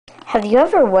Have you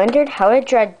ever wondered how to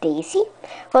draw Daisy?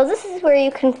 Well, this is where you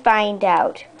can find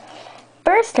out.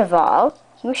 First of all,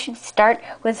 you should start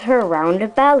with her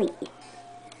round belly.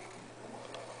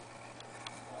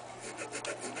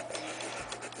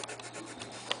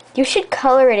 You should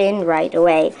color it in right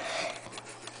away.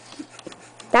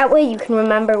 That way you can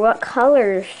remember what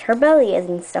colors her belly is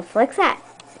and stuff like that.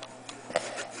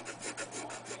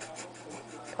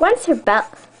 Once her belly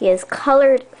is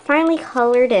finally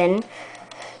colored in,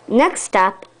 next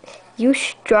step, you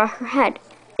should draw her head.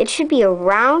 It should be a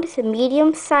round,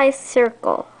 medium-sized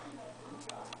circle.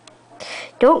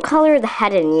 Don't color the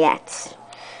head in yet.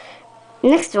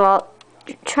 Next of all,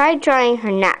 try drawing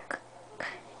her neck.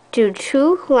 Do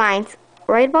 2 lines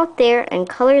right about there and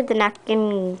color the neck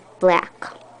in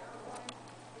black.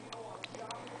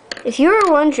 If you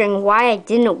were wondering why I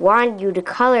didn't want you to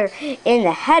color in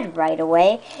the head right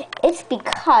away, it's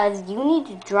because you need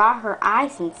to draw her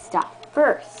eyes and stuff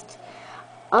first.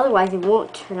 Otherwise, it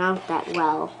won't turn out that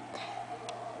well.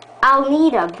 I'll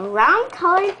need a brown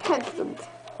colored pencil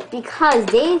because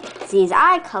Daisy's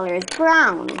eye color is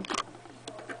brown.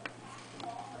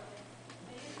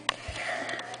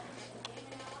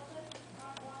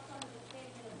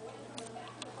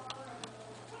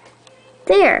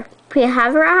 There, we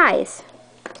have her eyes.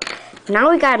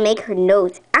 Now we gotta make her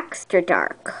nose extra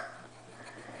dark.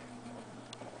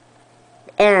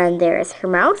 And there's her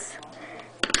mouth.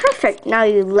 Perfect, now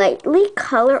you lightly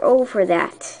color over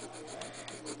that.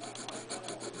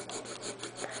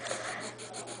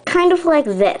 Kind of like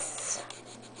this.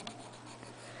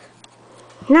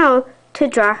 Now, to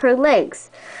draw her legs.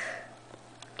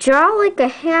 Draw like a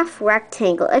half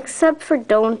rectangle, except for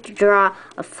don't draw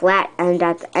a flat end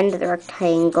at the end of the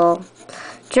rectangle.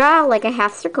 Draw like a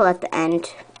half circle at the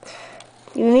end.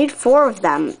 You need 4 of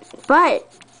them,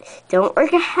 but don't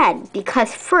work ahead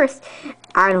because first,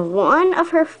 on one of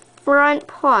her front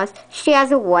paws, she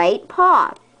has a white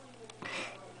paw.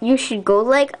 You should go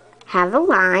like have a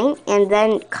line and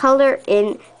then color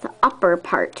in the upper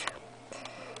part.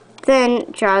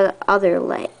 Then draw the other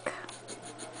leg.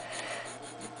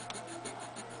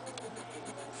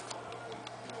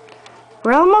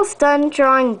 We're almost done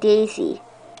drawing Daisy.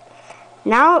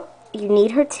 Now you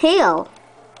need her tail.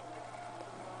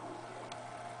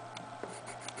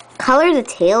 Color the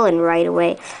tail in right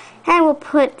away. And we'll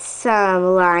put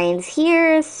some lines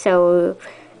here so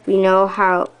we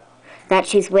know that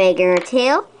she's wagging her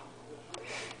tail.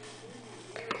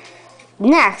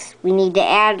 Next, we need to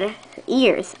add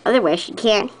ears. Otherwise, she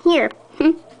can't hear.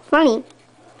 Funny.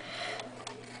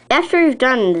 After you've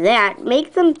done that,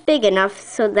 make them big enough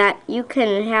so that you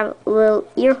can have a little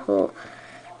ear hole,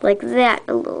 like that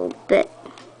a little bit.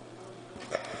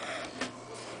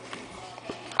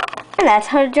 And that's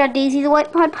how to draw Daisy the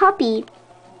White Pawed Puppy.